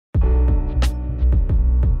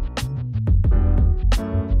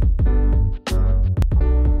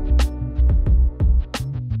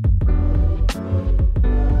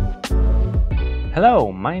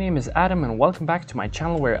Hello, my name is Adam and welcome back to my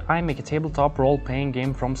channel where I make a tabletop role-playing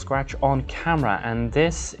game from scratch on camera, and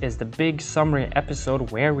this is the big summary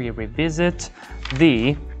episode where we revisit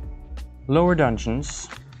the lower dungeons,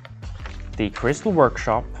 the Crystal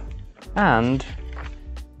Workshop, and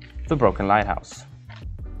the Broken Lighthouse.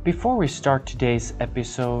 Before we start today's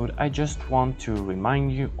episode, I just want to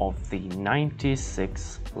remind you of the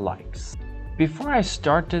 96 likes. Before I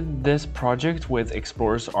started this project with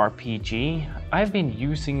Explorers RPG, I've been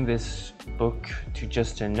using this book to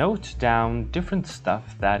just note down different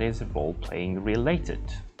stuff that is role-playing related.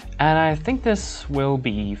 And I think this will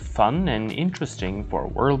be fun and interesting for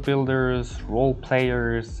world builders, role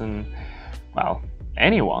players, and, well,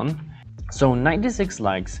 anyone. So 96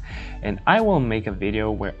 likes, and I will make a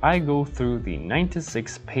video where I go through the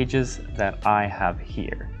 96 pages that I have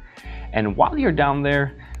here. And while you're down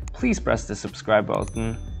there, please press the subscribe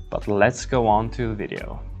button, but let's go on to the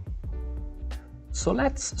video. So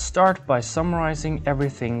let's start by summarizing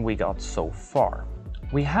everything we got so far.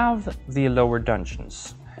 We have the lower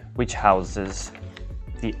dungeons, which houses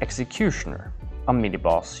the Executioner, a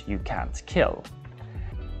mini-boss you can't kill.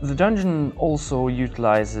 The dungeon also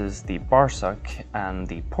utilizes the Barsuck and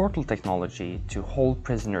the portal technology to hold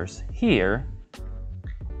prisoners here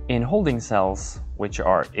in holding cells which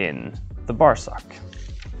are in the Barsuck.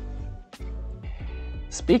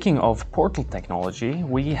 Speaking of portal technology,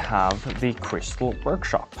 we have the Crystal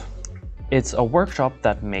Workshop. It's a workshop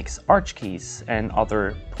that makes archkeys and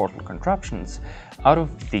other portal contraptions out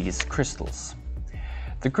of these crystals.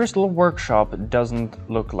 The Crystal Workshop doesn't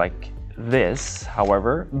look like this,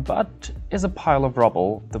 however, but is a pile of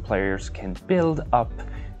rubble the players can build up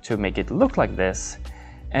to make it look like this,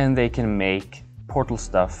 and they can make portal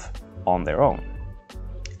stuff on their own.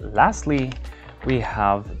 Lastly, we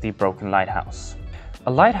have the Broken Lighthouse.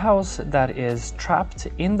 A lighthouse that is trapped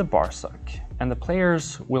in the Barsuck, and the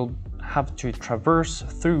players will have to traverse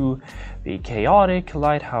through the chaotic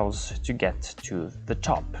lighthouse to get to the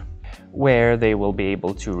top, where they will be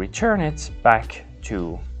able to return it back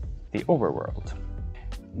to the overworld.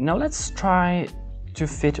 Now let's try to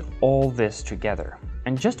fit all this together.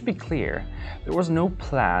 And just to be clear, there was no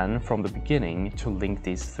plan from the beginning to link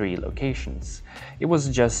these three locations. It was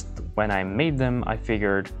just when I made them, I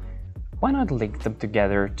figured, why not link them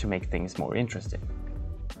together to make things more interesting?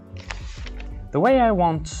 The way I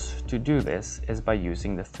want to do this is by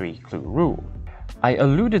using the 3-clue rule. I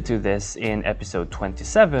alluded to this in episode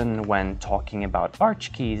 27 when talking about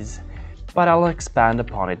archkeys, but I'll expand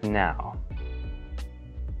upon it now.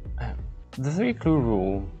 The 3-clue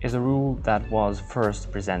rule is a rule that was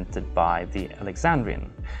first presented by the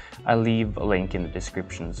Alexandrian. I'll leave a link in the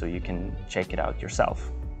description so you can check it out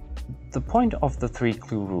yourself. The point of the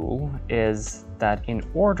 3-clue rule is that in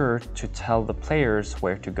order to tell the players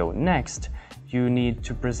where to go next, you need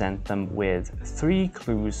to present them with 3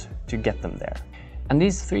 clues to get them there. And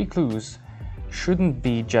these 3 clues shouldn't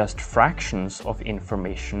be just fractions of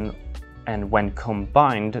information, and when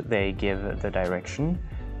combined they give the direction.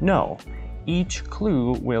 No, each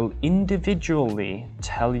clue will individually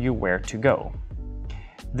tell you where to go.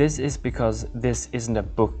 This is because this isn't a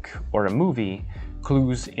book or a movie.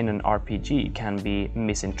 Clues in an RPG can be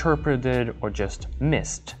misinterpreted or just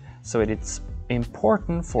missed, so it's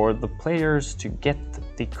important for the players to get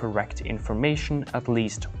the correct information at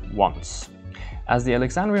least once. As the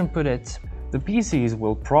Alexandrian put it, the PCs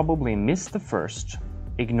will probably miss the first,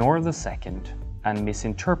 ignore the second, and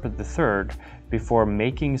misinterpret the third before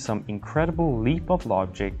making some incredible leap of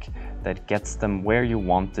logic that gets them where you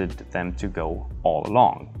wanted them to go all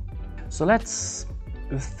along. So let's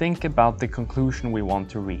think about the conclusion we want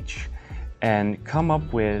to reach and come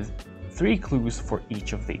up with 3 clues for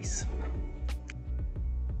each of these.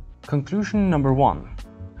 Conclusion number 1: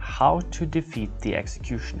 how to defeat the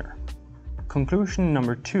Executioner. Conclusion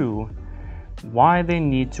number 2: why they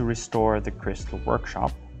need to restore the Crystal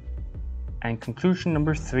Workshop. And conclusion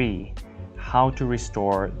number 3: how to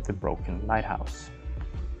restore the Broken Lighthouse.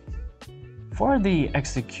 For the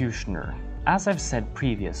Executioner, as I've said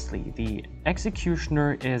previously, the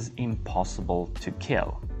Executioner is impossible to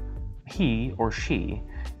kill. He or she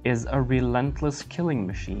is a relentless killing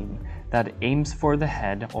machine that aims for the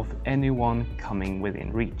head of anyone coming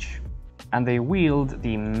within reach. And they wield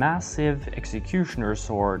the massive Executioner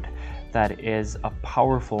sword that is a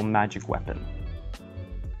powerful magic weapon,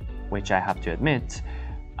 which I have to admit,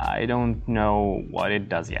 I don't know what it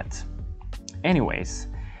does yet. Anyways,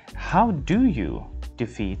 how do you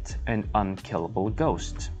defeat an unkillable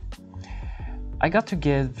ghost? I got to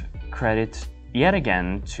give credit yet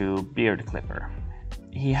again to BeardClipper.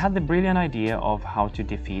 He had the brilliant idea of how to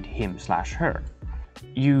defeat him/her.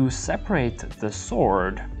 You separate the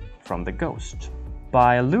sword from the ghost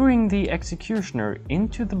by luring the executioner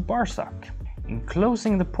into the Barsack,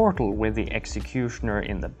 enclosing the portal with the executioner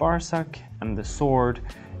in the Barsack and the sword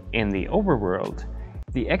in the overworld.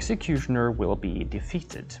 The executioner will be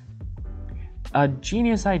defeated. A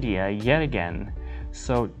genius idea yet again,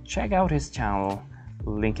 so check out his channel,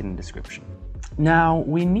 link in the description. Now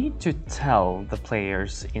we need to tell the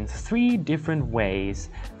players in 3 different ways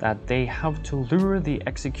that they have to lure the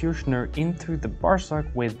executioner into the Barsack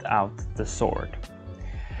without the sword.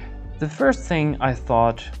 The first thing I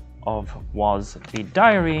thought of was the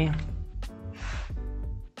diary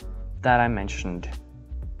that I mentioned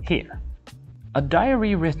here. A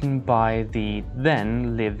diary written by the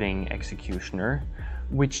then living executioner,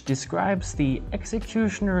 which describes the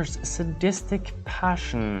executioner's sadistic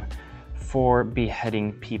passion for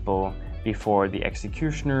beheading people before the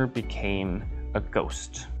executioner became a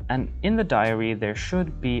ghost. And in the diary there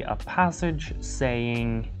should be a passage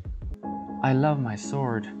saying, "I love my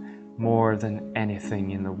sword more than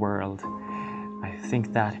anything in the world. I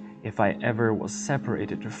think that if I ever was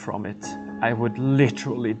separated from it, I would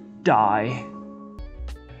literally die."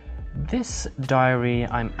 This diary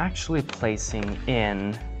I'm actually placing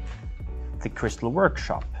in the Crystal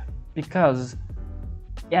Workshop because,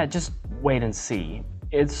 yeah, just wait and see.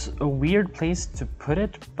 It's a weird place to put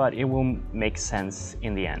it, but it will make sense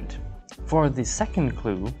in the end. For the second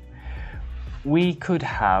clue, we could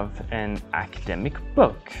have an academic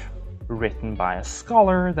book written by a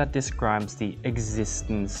scholar that describes the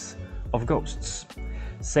existence of ghosts.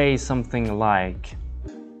 Say something like,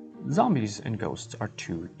 "Zombies and ghosts are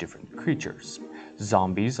 2 different creatures.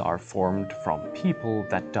 Zombies are formed from people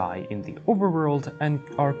that die in the overworld and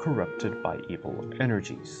are corrupted by evil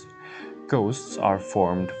energies. Ghosts are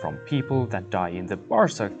formed from people that die in the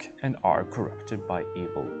Barsack and are corrupted by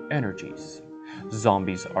evil energies.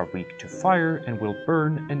 Zombies are weak to fire and will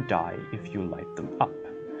burn and die if you light them up.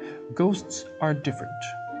 Ghosts are different.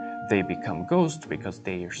 They become ghosts because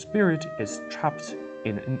their spirit is trapped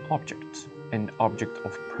in an object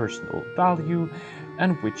of personal value,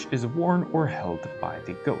 and which is worn or held by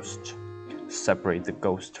the ghost. Separate the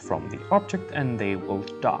ghost from the object and they will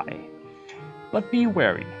die. But be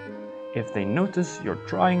wary. If they notice you're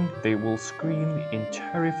trying, they will scream in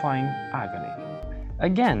terrifying agony."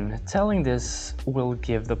 Again, telling this will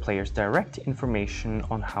give the players direct information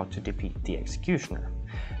on how to defeat the executioner.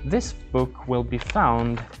 This book will be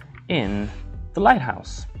found in the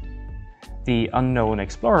Lighthouse. The unknown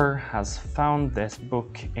explorer has found this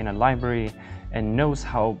book in a library and knows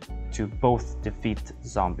how to both defeat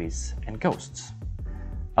zombies and ghosts.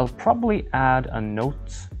 I'll probably add a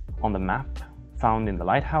note on the map found in the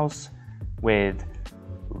Lighthouse with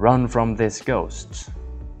 "Run from this ghost"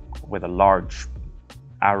 with a large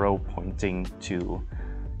arrow pointing to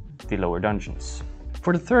the lower dungeons.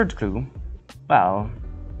 For the third clue, well,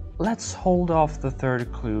 let's hold off the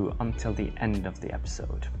third clue until the end of the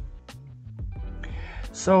episode.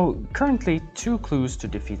 So currently 2 clues to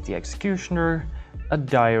defeat the executioner, a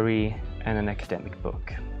diary and an academic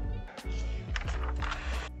book.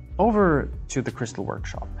 Over to the Crystal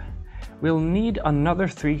Workshop. We'll need another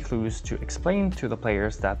 3 clues to explain to the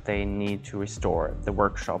players that they need to restore the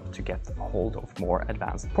workshop to get a hold of more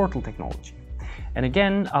advanced portal technology. And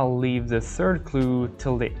again, I'll leave the third clue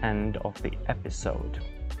till the end of the episode.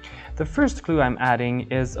 The first clue I'm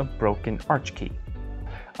adding is a broken arch key.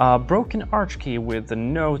 A broken arch key with the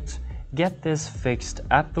note, "Get this fixed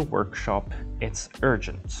at the workshop, it's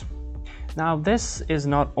urgent." Now this is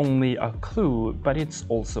not only a clue, but it's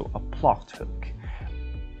also a plot hook.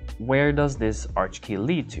 Where does this arch key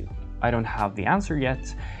lead to? I don't have the answer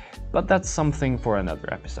yet, but that's something for another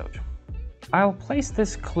episode. I'll place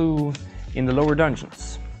this clue in the lower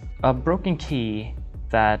dungeons. A broken key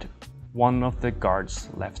that one of the guards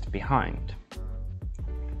left behind.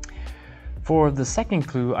 For the second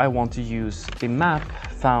clue, I want to use the map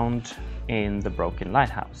found in the broken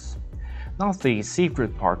lighthouse. Not the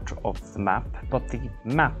secret part of the map, but the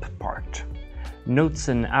map part. Notes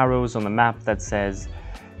and arrows on the map that says,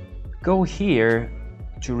 "Go here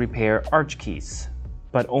to repair arch keys,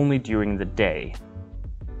 but only during the day."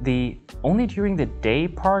 The "only during the day"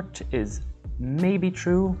 part is maybe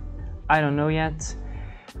true, I don't know yet,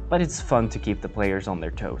 but it's fun to keep the players on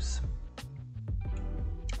their toes.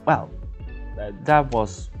 Well, that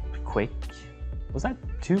was quick. Was that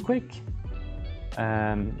too quick?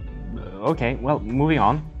 Okay, well, moving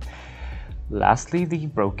on. Lastly, the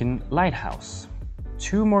broken lighthouse.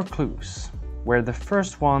 2 more clues, where the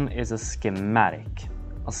first one is a schematic.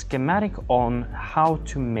 A schematic on how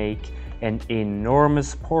to make an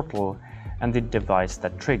enormous portal and the device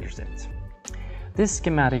that triggers it. This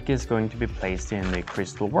schematic is going to be placed in the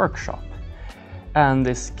crystal workshop. And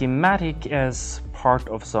the schematic is part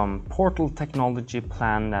of some portal technology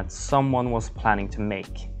plan that someone was planning to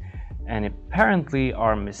make. And apparently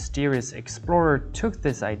our mysterious explorer took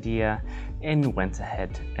this idea and went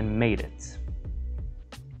ahead and made it.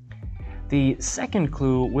 The second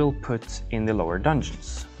clue we'll put in the lower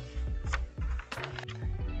dungeons.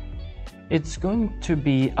 It's going to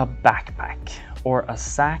be a backpack, or a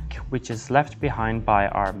sack, which is left behind by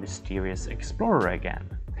our mysterious explorer again.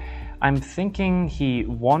 I'm thinking he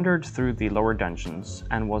wandered through the lower dungeons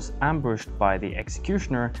and was ambushed by the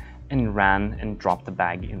executioner and ran and dropped the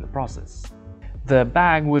bag in the process. The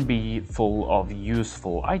bag would be full of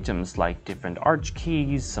useful items like different arch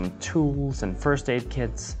keys, some tools and first aid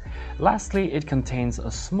kits. Lastly, it contains a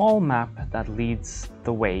small map that leads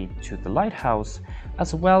the way to the lighthouse,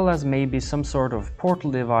 as well as maybe some sort of portal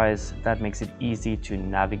device that makes it easy to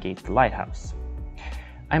navigate the lighthouse.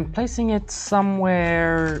 I'm placing it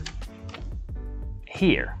somewhere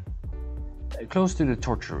here, close to the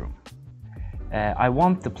torture room. I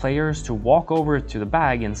want the players to walk over to the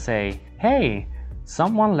bag and say, "Hey,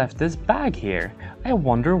 someone left this bag here. I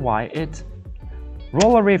wonder why it..."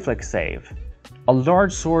 Roll a reflex save. A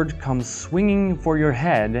large sword comes swinging for your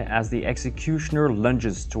head as the executioner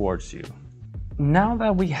lunges towards you. Now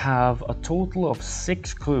that we have a total of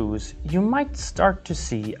 6 clues, you might start to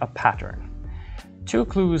see a pattern. 2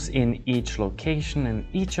 clues in each location, and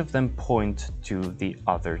each of them point to the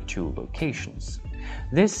other 2 locations.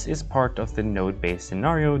 This is part of the node-based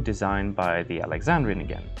scenario designed by the Alexandrian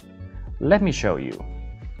again. Let me show you.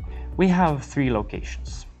 We have 3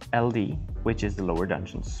 locations: LD, which is the lower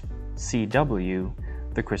dungeons, CW,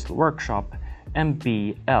 the crystal workshop, and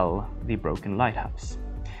BL, the broken lighthouse.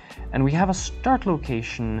 And we have a start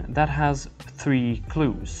location that has 3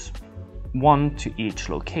 clues, 1 to each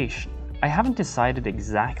location. I haven't decided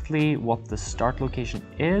exactly what the start location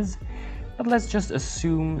is, but let's just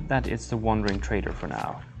assume that it's the Wandering Trader for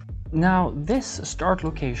now. Now, this start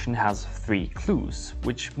location has 3 clues,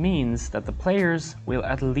 which means that the players will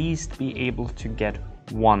at least be able to get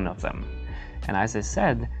 1 of them. And as I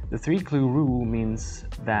said, the 3 clue rule means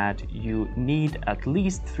that you need at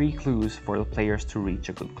least 3 clues for the players to reach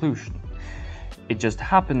a conclusion. It just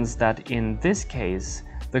happens that in this case,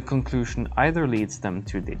 the conclusion either leads them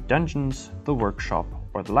to the dungeons, the workshop,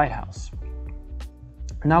 or the lighthouse.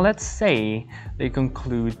 Now let's say they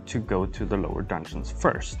conclude to go to the lower dungeons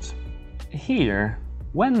first. Here,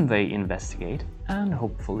 when they investigate and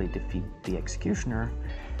hopefully defeat the executioner,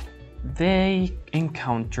 they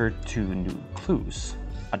encounter 2 new clues: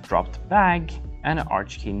 a dropped bag and an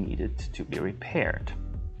arch key needed to be repaired,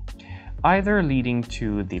 either leading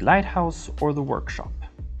to the lighthouse or the workshop.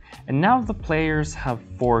 And now the players have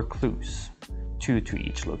 4 clues, 2 to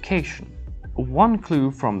each location. 1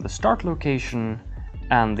 clue from the start location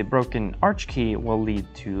and the broken arch key will lead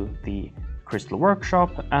to the crystal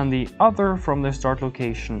workshop, and the other from the start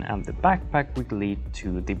location and the backpack will lead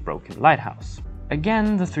to the broken lighthouse.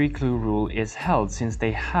 Again, the 3 clue rule is held since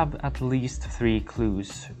they have at least 3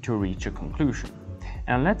 clues to reach a conclusion.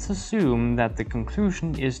 And let's assume that the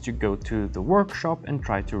conclusion is to go to the workshop and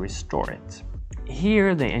try to restore it.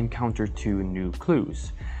 Here they encounter 2 new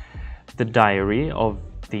clues: the diary of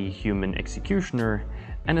the human executioner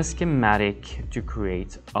and a schematic to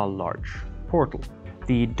create a large portal.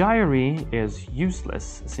 The diary is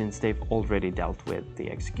useless since they've already dealt with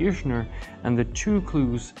the executioner, and the 2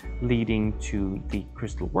 clues leading to the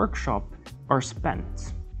crystal workshop are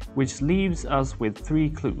spent, which leaves us with 3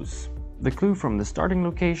 clues: the clue from the starting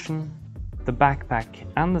location, the backpack,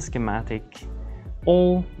 and the schematic,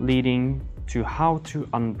 all leading to how to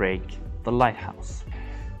unbreak the lighthouse.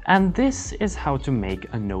 And this is how to make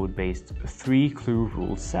a node-based 3 clue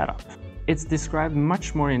rule setup. It's described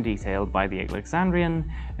much more in detail by the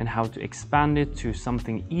Alexandrian, and how to expand it to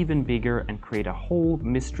something even bigger and create a whole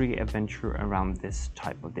mystery adventure around this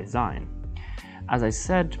type of design. As I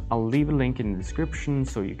said, I'll leave a link in the description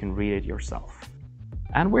so you can read it yourself.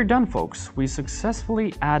 And we're done, folks. We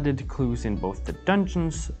successfully added clues in both the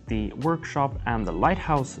dungeons, the workshop, and the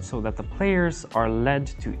lighthouse so that the players are led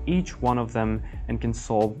to each one of them and can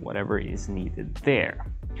solve whatever is needed there.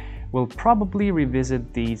 We'll probably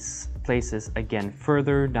revisit these places again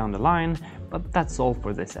further down the line, but that's all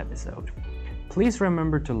for this episode. Please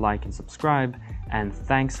remember to like and subscribe, and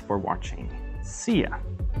thanks for watching. See ya!